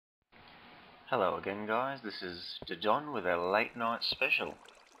Hello again, guys. This is daDonn with a late night special.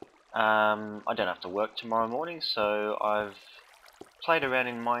 I don't have to work tomorrow morning, so I've played around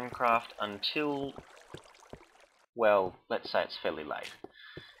in Minecraft until, well, let's say it's fairly late.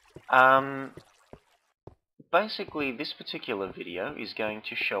 Basically, this particular video is going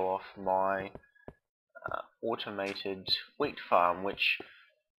to show off my automated wheat farm, which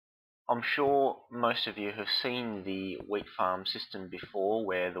I'm sure most of you have seen the wheat farm system before,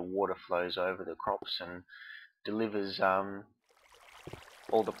 where the water flows over the crops and delivers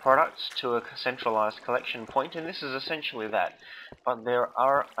all the products to a centralized collection point, and this is essentially that. But there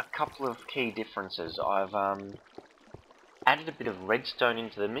are a couple of key differences. I've added a bit of redstone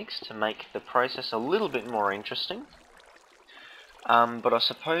into the mix to make the process a little bit more interesting. But I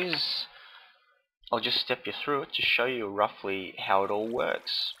suppose I'll just step you through it to show you roughly how it all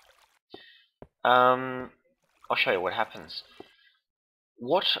works. I'll show you what happens.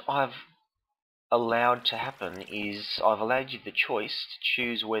 What I've allowed to happen is I've allowed you the choice to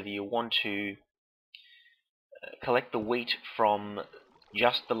choose whether you want to collect the wheat from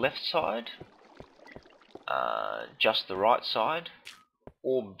just the left side, just the right side,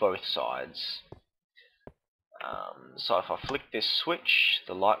 or both sides. So if I flick this switch,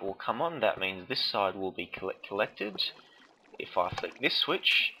 the light will come on. That means this side will be collected. If I flick this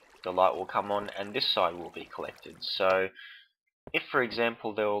switch, the light will come on and this side will be collected. So if, for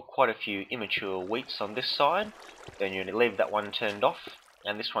example, there were quite a few immature wheats on this side, then you leave that one turned off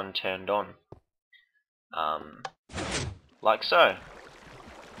and this one turned on. Like so.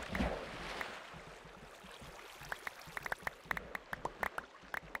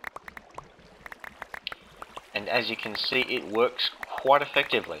 And as you can see, it works quite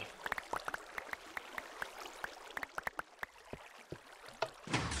effectively.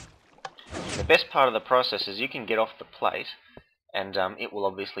 The best part of the process is you can get off the plate and it will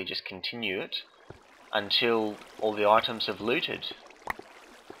obviously just continue it until all the items have looted.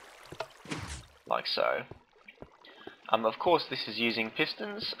 Like so. Of course, this is using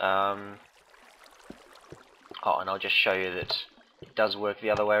pistons. And I'll just show you that it does work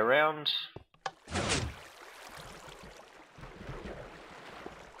the other way around.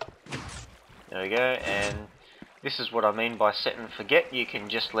 There we go, and this is what I mean by set and forget. You can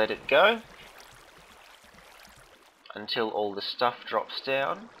just let it go until all the stuff drops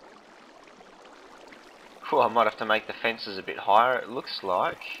down. I might have to make the fences a bit higher. It looks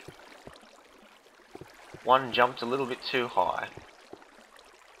like one jumped a little bit too high.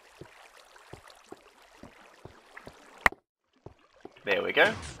 There we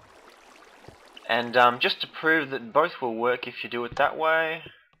go. And just to prove that both will work if you do it that way,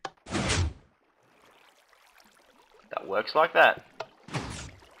 that works like that.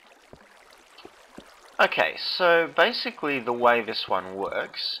 Okay, so basically the way this one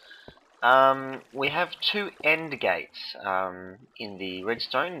works, we have two AND gates in the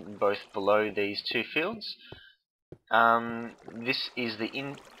redstone, both below these two fields. This is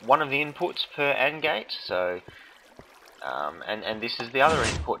one of the inputs per AND gate, so and this is the other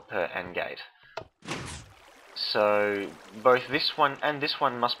input per AND gate. So both this one and this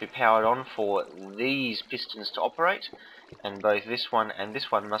one must be powered on for these pistons to operate, and both this one and this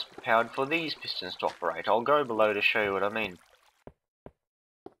one must be powered for these pistons to operate. I'll go below to show you what I mean.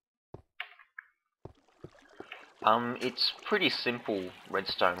 It's pretty simple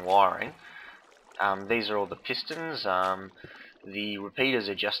redstone wiring. These are all the pistons. The repeaters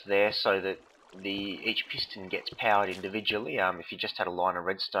are just there so that each piston gets powered individually. If you just had a line of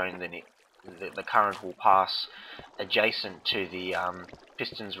redstone, then the current will pass adjacent to the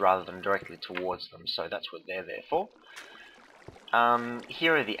pistons rather than directly towards them. So that's what they're there for.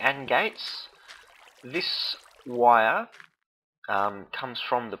 Here are the AND gates. This wire comes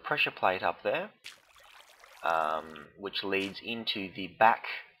from the pressure plate up there, which leads into the back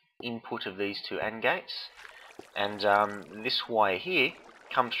input of these two AND gates, and this wire here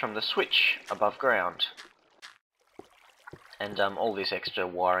comes from the switch above ground. And all this extra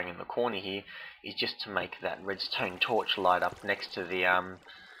wiring in the corner here is just to make that redstone torch light up next to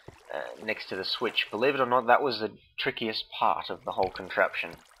the switch. Believe it or not, that was the trickiest part of the whole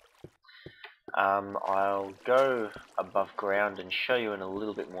contraption. I'll go above ground and show you in a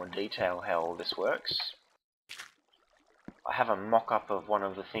little bit more detail how all this works. I have a mock-up of one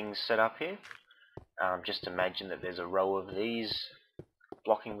of the things set up here. Just imagine that there's a row of these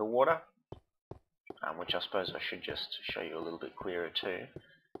blocking the water, which I suppose I should just show you a little bit clearer too.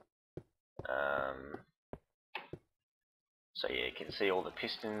 So yeah, you can see all the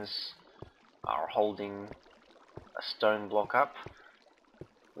pistons are holding a stone block up,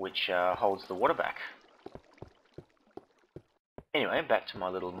 which holds the water back. Anyway, back to my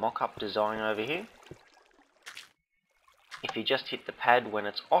little mock-up design over here. If you just hit the pad when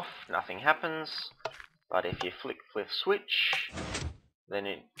it's off, nothing happens. But if you flick switch, then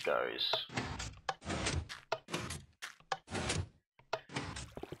it goes.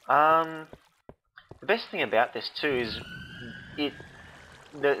 The best thing about this too is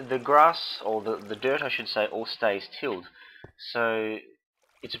the grass, or the dirt I should say, all stays tilled. So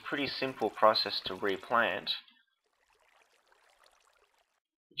it's a pretty simple process to replant.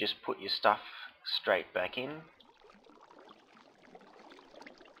 You just put your stuff straight back in.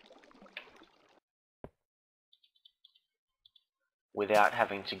 Without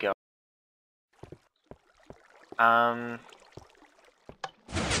having to go. And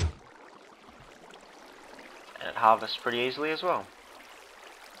it harvests pretty easily as well.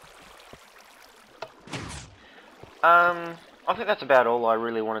 I think that's about all I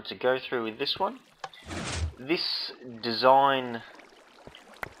really wanted to go through with this one. This design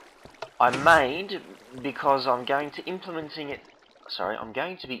I made because I'm going to be implementing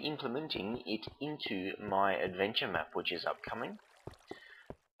it into my adventure map, which is upcoming,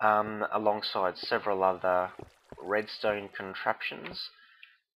 alongside several other redstone contraptions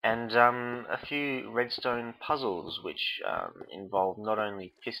and a few redstone puzzles, which involve not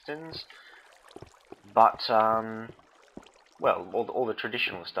only pistons but well, all the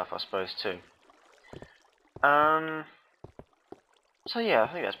traditional stuff, I suppose, too. So yeah,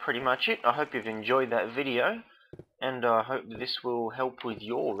 I think that's pretty much it. I hope you've enjoyed that video, and I hope this will help with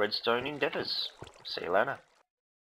your redstone endeavours. See you later.